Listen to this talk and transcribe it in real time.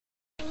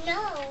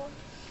know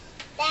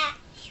that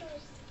she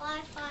was far,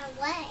 far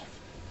away.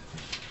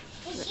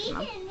 And she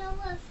didn't know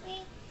what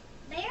free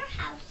bear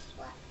house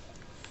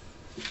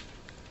was.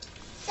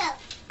 So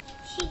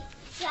she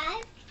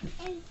drives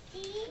and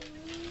sees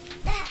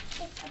that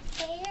it's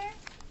a bear,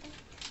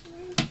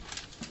 a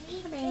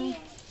three bear,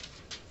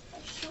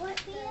 a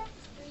short bear,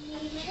 a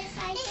middle-sized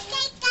bear.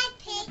 Take that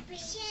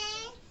picture.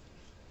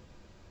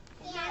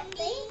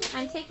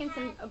 I'm taking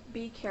some. Oh,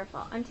 be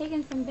careful. I'm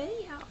taking some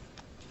video.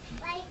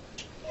 Like,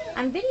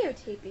 I'm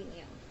videotaping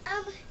you.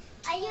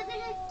 are you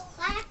gonna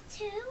clap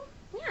too?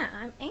 Yeah,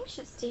 I'm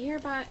anxious to hear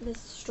about this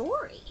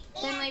story.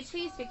 Finley,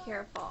 please be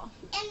careful.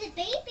 And the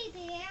baby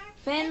bear.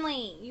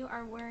 Finley, you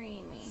are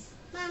worrying me.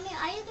 Mommy,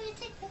 are you gonna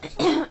take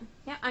pictures?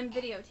 Yeah, I'm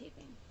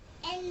videotaping.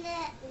 And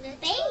the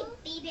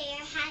baby bear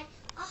had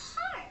a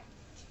heart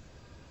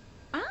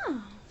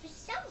Oh, for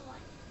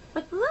someone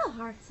with little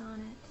hearts on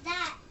it.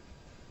 that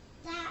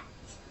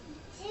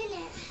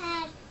didn't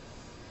have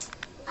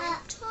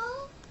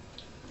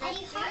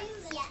any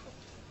hearts yet.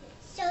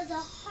 So the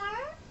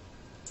heart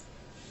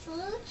flew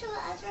to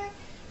another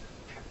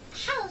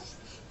house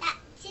that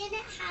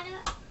didn't have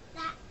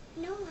that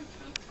no one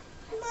had.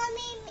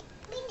 Mommy,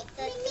 we need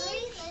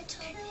a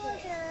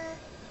computer.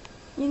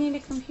 You need a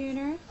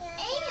computer?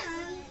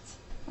 And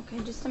Okay,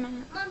 just a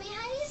minute. Mommy,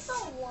 how do you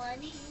spell one?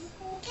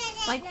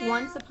 Like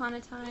once upon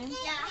a time?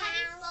 Yeah, how do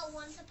you spell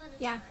once upon a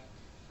Yeah. time?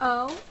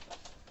 O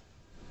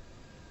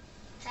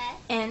Okay.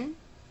 N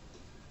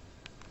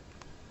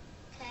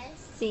Okay.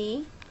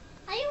 C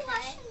Are you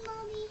watching,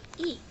 Mommy?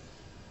 E.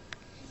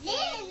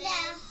 Then the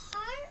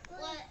heart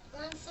was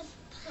once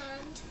upon.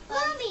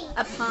 Mommy.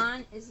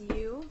 Upon is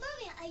you.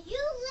 Mommy, are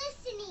you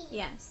listening?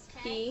 Yes.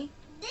 Okay. P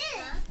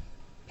Then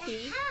the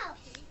P house.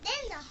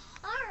 Then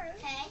the heart.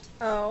 Okay.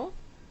 O.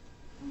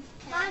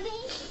 Mommy,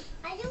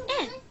 are you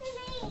N.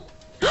 listening?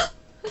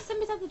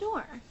 Somebody's at the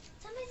door.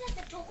 Somebody's at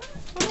the door.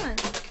 Hold on.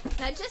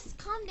 Now just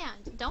calm down.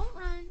 Don't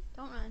run.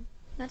 Don't run.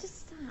 Now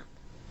just stop.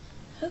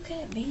 Who could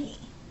it be?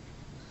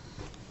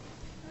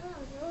 Oh,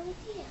 no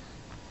idea.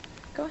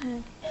 Go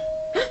ahead.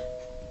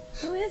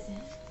 Who is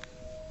it?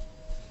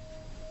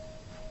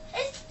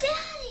 It's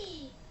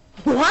Daddy.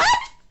 What?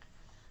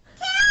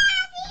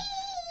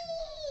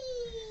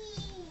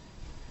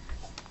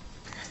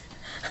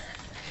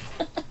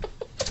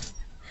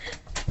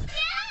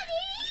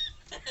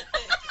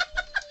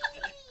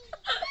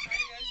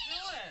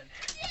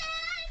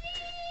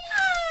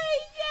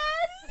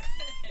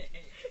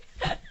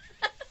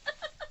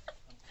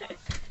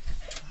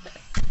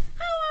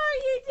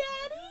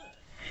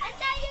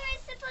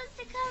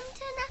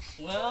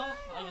 Well,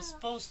 I was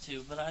supposed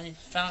to, but I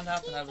found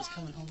out that I was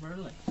coming home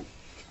early.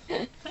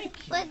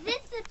 Thank you. Was this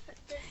the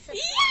surprise?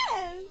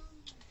 Yes!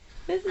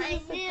 This is I a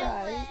knew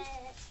surprise.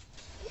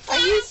 it. Are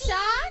you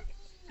shocked?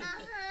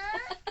 Uh-huh.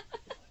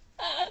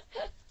 Hi,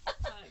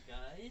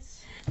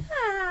 guys.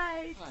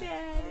 Hi, Hi, Daddy.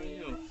 how are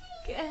you?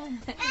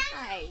 Good.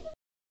 Hi.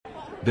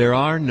 There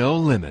are no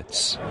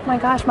limits. My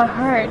gosh, my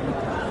heart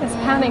is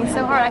pounding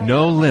so hard.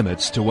 No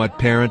limits to what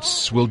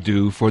parents will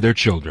do for their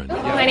children.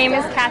 My name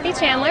is Kathy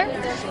Chandler,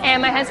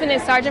 and my husband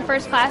is Sergeant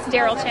First Class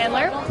Daryl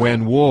Chandler.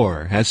 When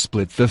war has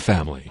split the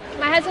family.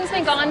 My husband's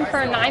been gone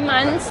for 9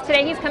 months.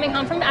 Today he's coming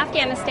home from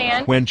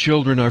Afghanistan. When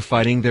children are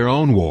fighting their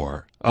own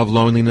war of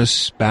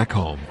loneliness back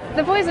home.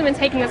 The boys have been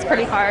taking this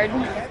pretty hard.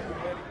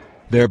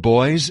 Their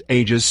boys,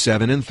 ages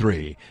 7 and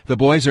 3. The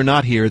boys are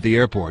not here at the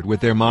airport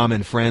with their mom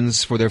and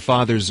friends for their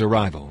father's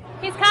arrival.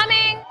 He's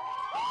coming!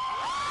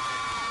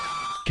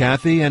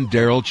 Kathy and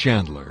Daryl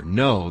Chandler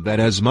know that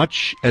as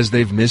much as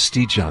they've missed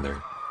each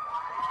other,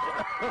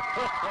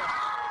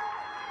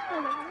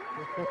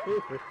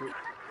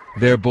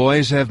 their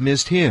boys have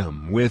missed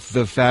him with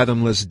the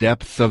fathomless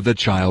depth of the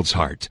child's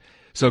heart.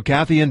 So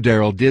Kathy and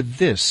Daryl did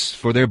this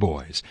for their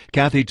boys.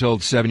 Kathy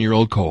told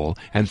 7-year-old Cole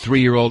and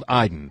 3-year-old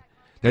Aiden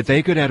that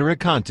they could enter a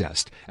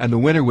contest, and the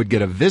winner would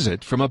get a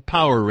visit from a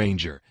Power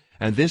Ranger.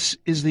 And this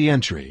is the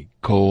entry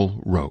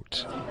Cole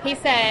wrote. He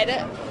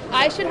said,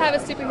 I should have a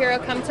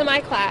superhero come to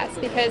my class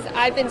because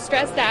I've been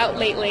stressed out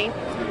lately,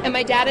 and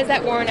my dad is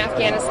at war in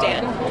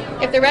Afghanistan.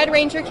 If the Red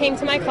Ranger came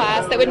to my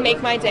class, that would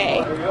make my day.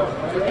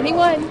 And he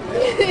won.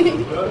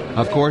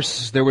 Of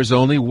course, there was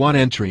only one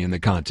entry in the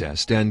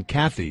contest, and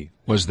Kathy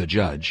was the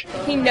judge.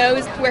 He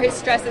knows where his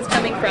stress is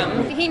coming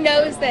from. He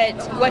knows that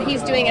what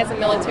he's doing as a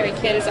military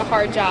kid is a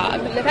hard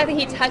job. And the fact that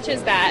he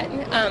touches that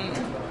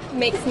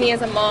makes me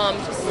as a mom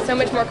just so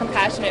much more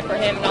compassionate for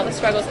him and all the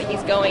struggles that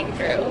he's going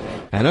through.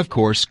 And of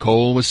course,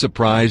 Cole was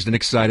surprised and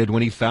excited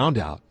when he found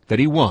out that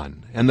he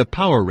won and the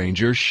Power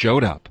Ranger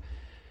showed up.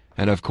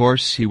 And of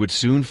course, he would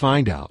soon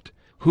find out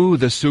who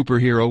the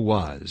superhero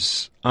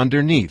was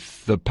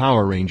underneath the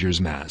Power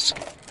Ranger's mask.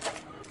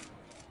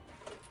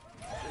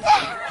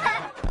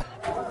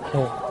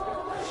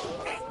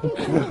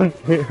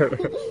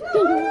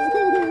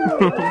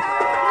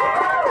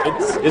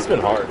 It's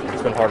been hard.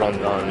 It's been hard on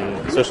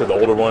especially the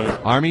older one.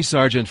 Army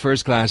Sergeant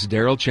First Class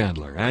Daryl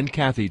Chandler and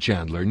Kathy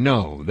Chandler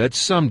know that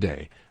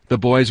someday the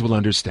boys will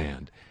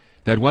understand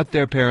that what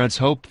their parents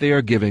hope they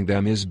are giving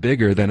them is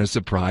bigger than a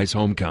surprise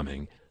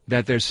homecoming.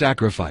 that their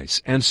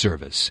sacrifice and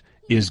service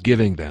is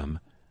giving them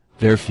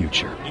their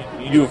future.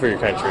 You do it for your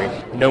country,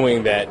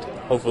 knowing that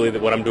hopefully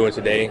that what I'm doing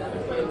today,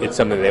 it's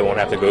something they won't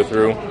have to go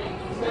through,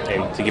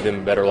 and to give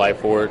them a better life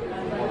for it,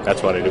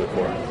 that's what I do it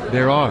for.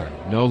 There are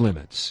no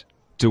limits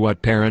to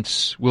what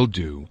parents will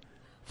do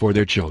for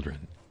their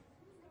children.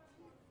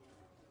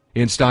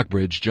 In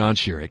Stockbridge, John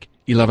Schierick,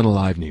 11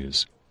 Alive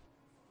News.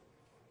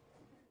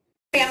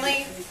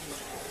 Family,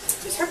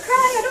 just her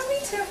cry, I don't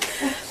mean to.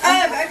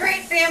 A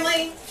great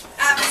family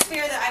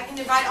atmosphere that I can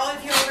invite all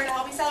of you over to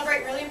help me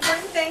celebrate really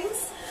important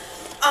things.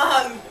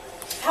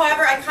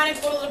 However, I kind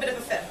of told a little bit of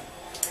a fib.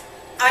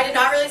 I did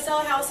not really sell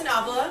a house in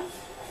Avila.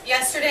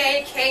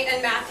 Yesterday, Kate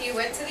and Matthew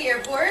went to the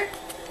airport.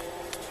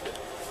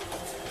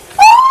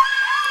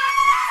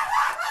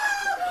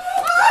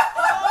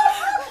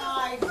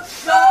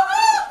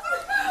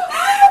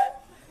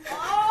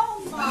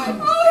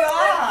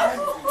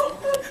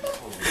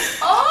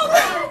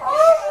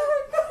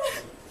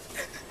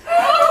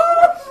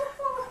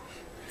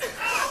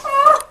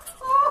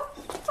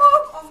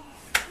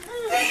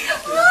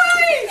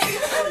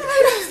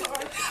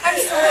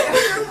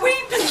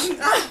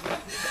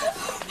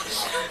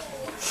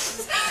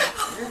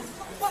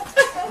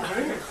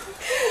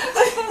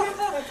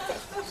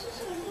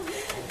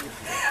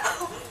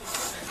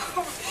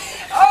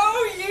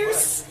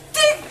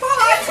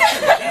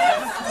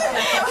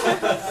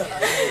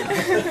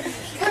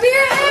 Come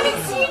here, I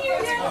haven't seen you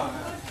yet.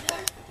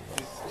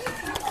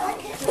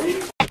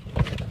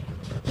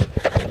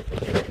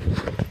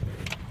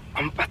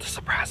 I'm about to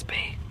surprise B.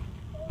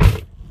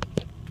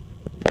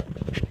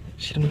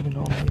 She don't even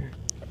know I'm here.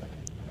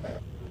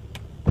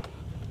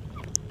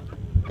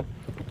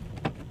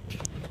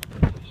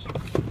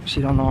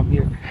 She don't know I'm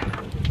here.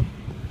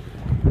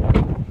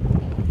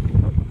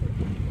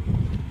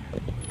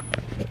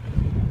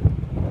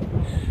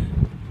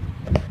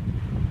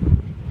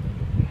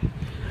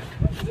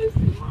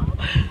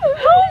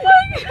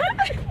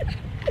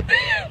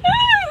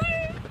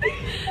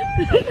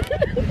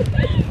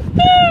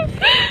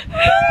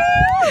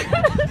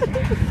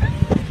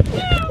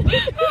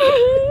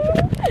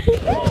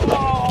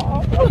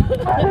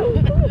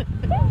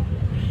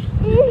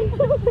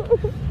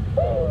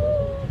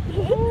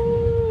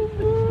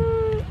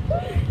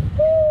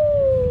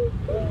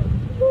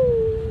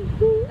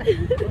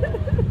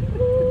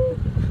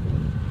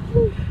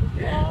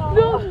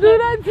 Don't do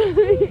that to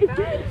me.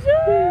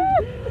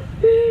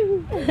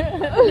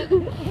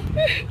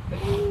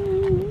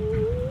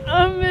 I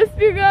miss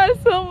you guys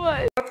so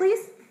much.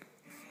 Please.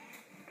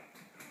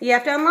 You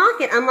have to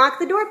unlock it. Unlock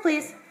the door,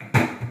 please.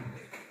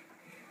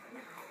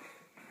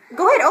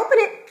 Go ahead, open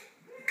it.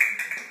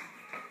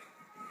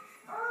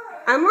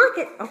 Unlock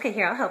it. Okay,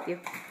 here, I'll help you.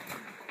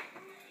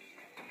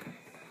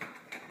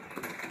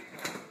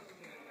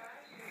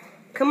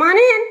 Come on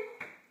in.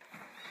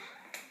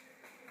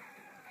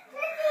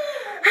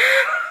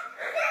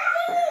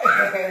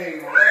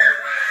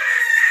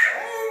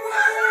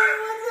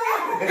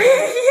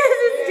 Yes,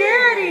 it's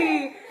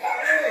Daddy.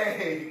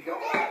 Hey,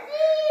 come on.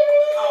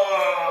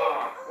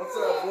 Oh, what's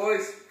up,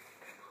 boys?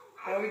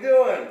 How we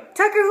doing?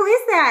 Tucker, who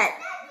is that?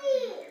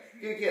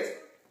 Give me a kiss.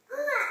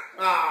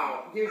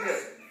 Oh, give me a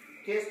kiss.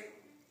 Kiss.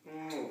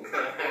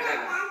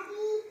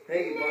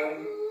 Thank you, buddy.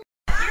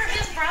 You're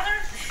his brother?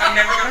 I'm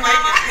never gonna make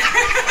it.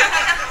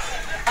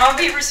 All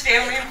Beaver's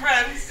family and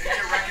friends. Did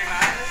you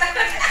recognize it?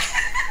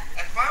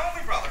 That's my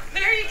only brother.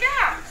 There you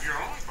go. Your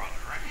only brother,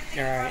 right?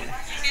 You're right.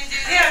 You can do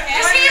that. Yeah,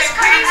 this is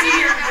crazy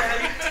here.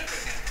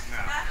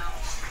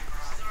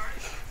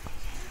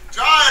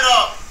 Draw it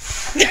up.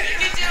 You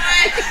can do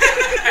it.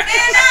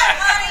 Stand up,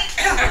 buddy.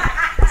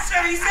 So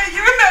he sent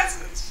you a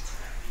message.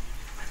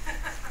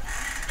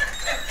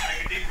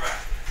 Take a deep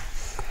breath.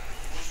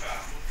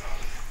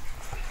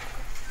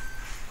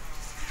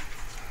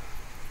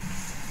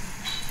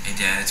 Hey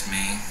Dad, it's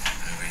me,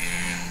 over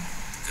here in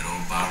good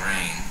old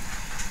Bahrain.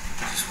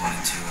 Just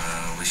wanted to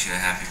wish you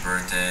a happy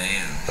birthday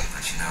and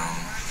let you know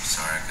I'm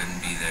sorry I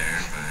couldn't be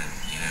there, but,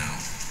 you know,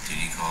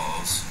 duty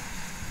calls.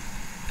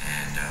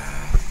 And,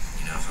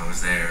 you know, if I was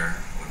there,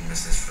 I wouldn't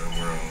miss this for the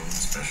world,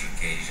 special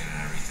occasion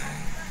and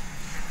everything.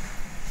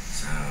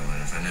 So,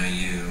 and if I know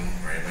you,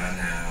 right about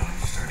now,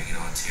 you're starting to get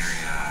all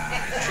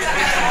teary-eyed.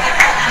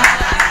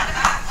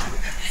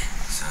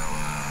 So,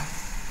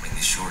 make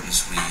this short and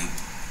sweet.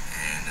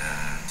 And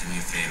do me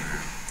a favor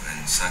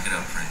and suck it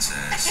up,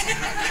 princess. And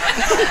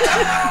turn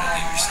around and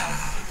give your son a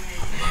hug.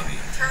 I love you.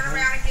 Turn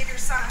around and give your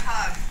son a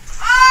hug.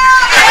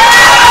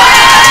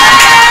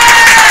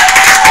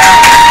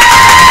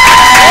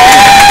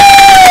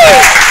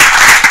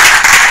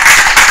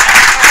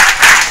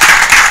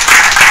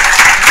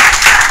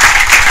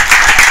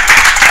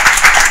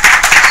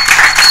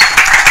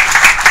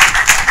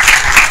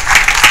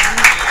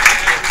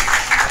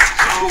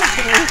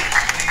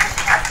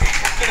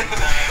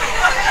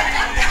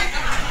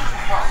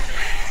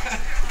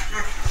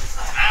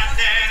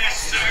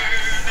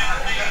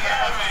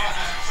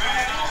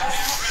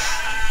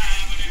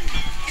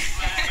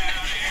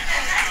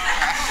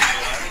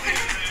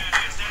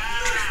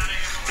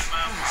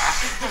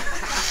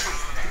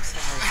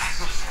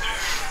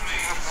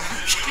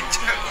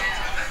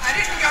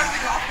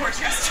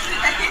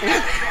 been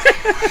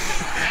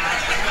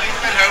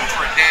home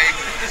for a day.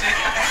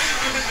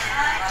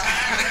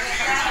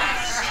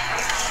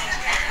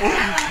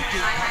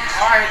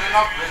 All right,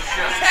 enough of this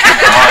shit.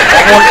 All right,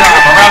 one more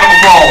time. A round of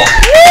applause.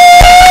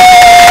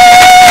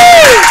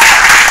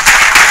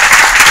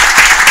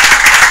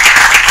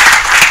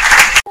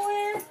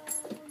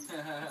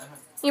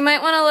 You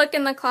might want to look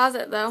in the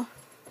closet, though.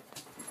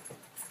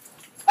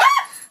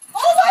 Oh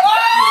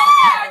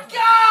my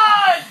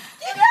God!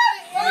 Get out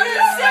of here! Are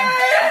you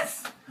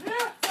serious?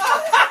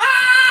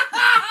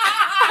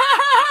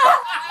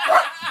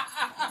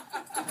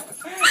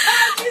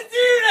 How'd you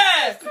do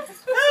that?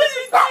 How'd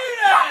you do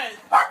that?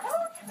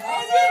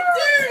 How'd you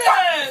do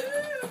that?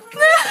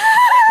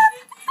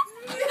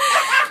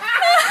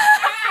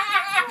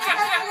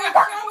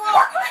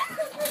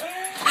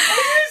 Are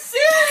you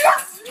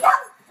serious?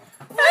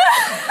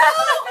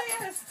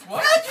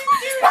 How'd you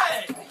do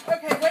that?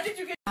 Okay, when did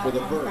you get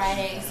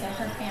Friday, so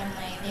her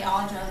family, they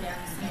all drove down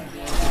to San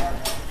Diego.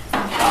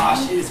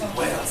 Gosh, it is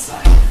wet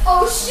outside.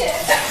 Oh shit!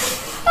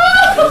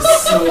 It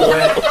is so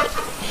wet. I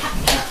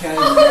can't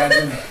even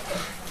imagine.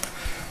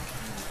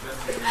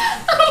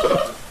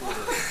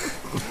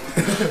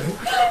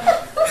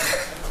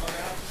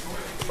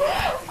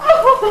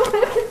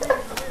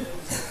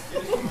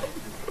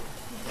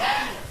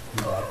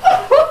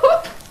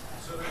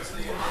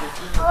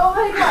 Oh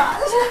my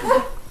gosh!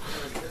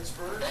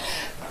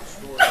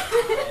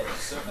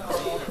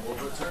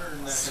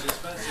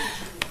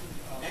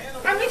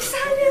 I'm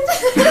excited.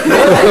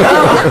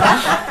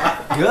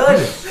 Good.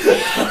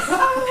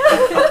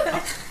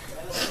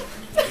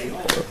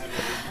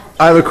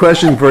 I have a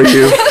question for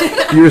you.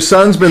 Your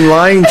son's been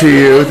lying to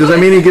you. Does that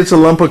mean he gets a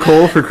lump of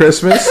coal for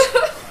Christmas?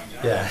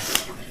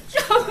 Yes.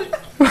 Oh.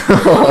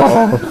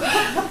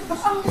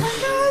 Oh my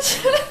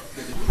gosh.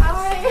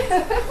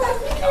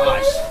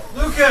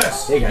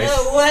 Lucas! Hey guys.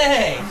 No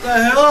way! What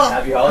the hell?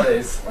 Happy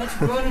holidays. What's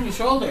growing on your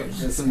shoulders?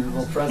 Just some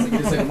little present.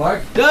 Give us a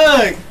mark.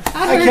 Doug!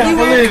 I can't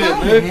believe it,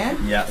 Luke.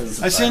 Yeah.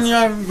 I seen you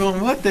out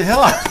going, what the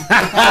hell?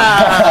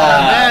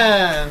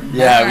 Man.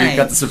 Yeah, we've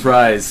got the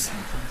surprise.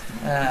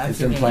 I'm He's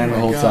been sleeping planning the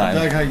in whole your time.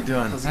 Doug, how you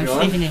doing? room. I'm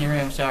sleeping in your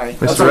room, sorry.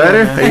 Mr.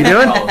 Ryder, how you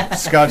doing?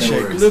 Scott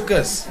Shake.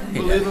 Lucas.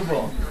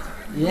 Unbelievable.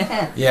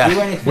 Yeah. Yeah. You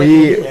weren't expecting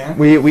to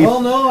be there.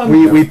 Oh, no,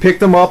 we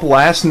picked him up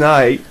last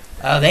night.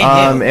 Oh, they do.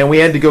 And we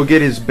had to go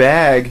get his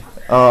bag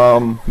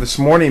this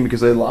morning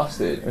because they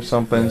lost it or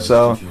something.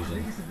 So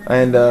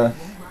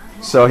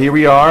here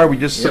we are. We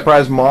just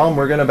surprised Mom.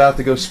 We're about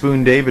to go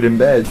spoon David in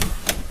bed.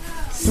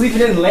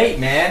 Sleeping in late,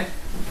 man.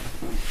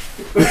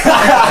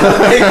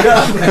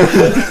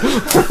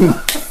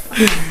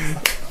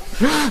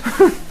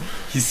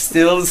 He's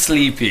still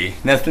sleepy.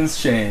 Nothing's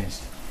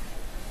changed.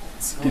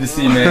 It's good to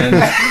see you, man.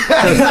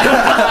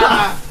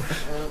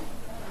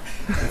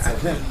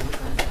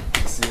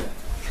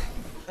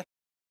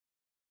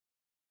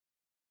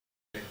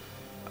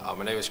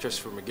 My name is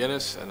Christopher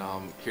McGinnis, and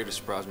I'm here to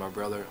surprise my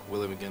brother,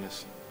 Willie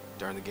McGinnis,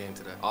 during the game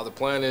today. The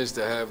plan is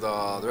to have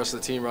the rest of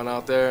the team run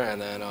out there,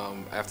 and then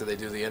after they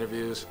do the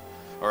interviews,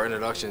 or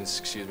introductions,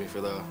 excuse me, for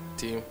the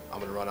team, I'm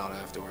going to run out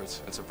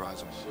afterwards and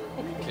surprise them.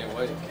 Can't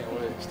wait, can't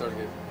wait. Starting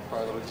to get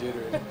probably a little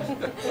jittery.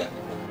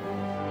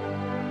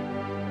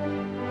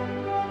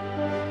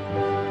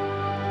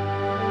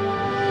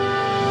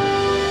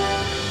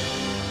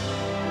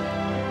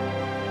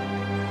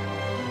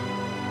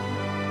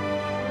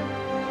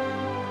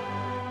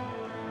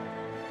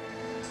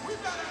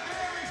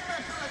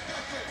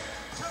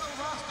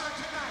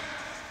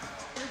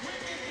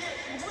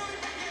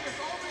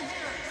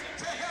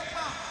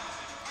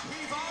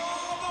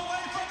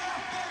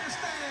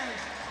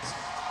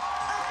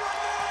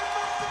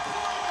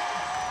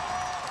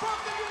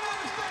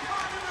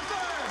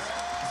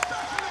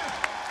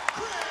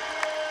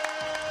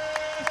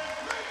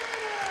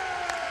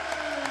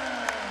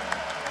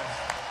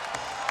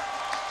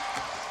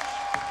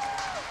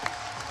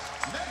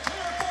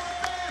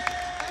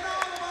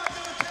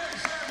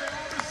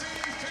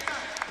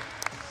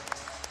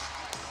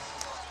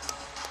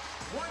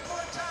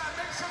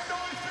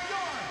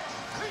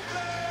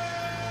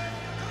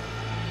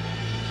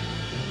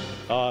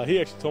 He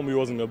actually told me he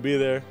wasn't going to be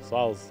there, so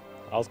I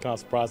was kind of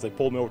surprised. They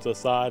pulled me over to the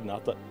side, and I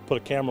put a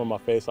camera on my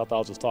face. I thought I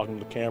was just talking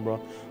to the camera,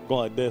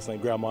 going like this, and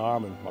they grabbed my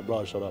arm, and my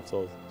brother showed up,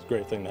 so it's a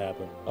great thing to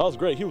happen. That was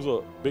great. He was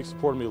a big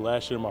supporter of me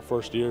last year, my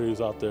first year. He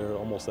was out there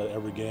almost at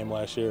every game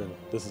last year, and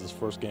this is his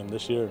first game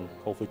this year, and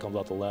hopefully comes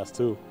out the last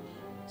two.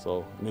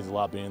 So it means a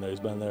lot being there. He's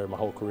been there my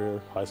whole career,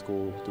 high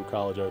school, through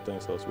college, everything,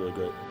 so it's really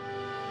great.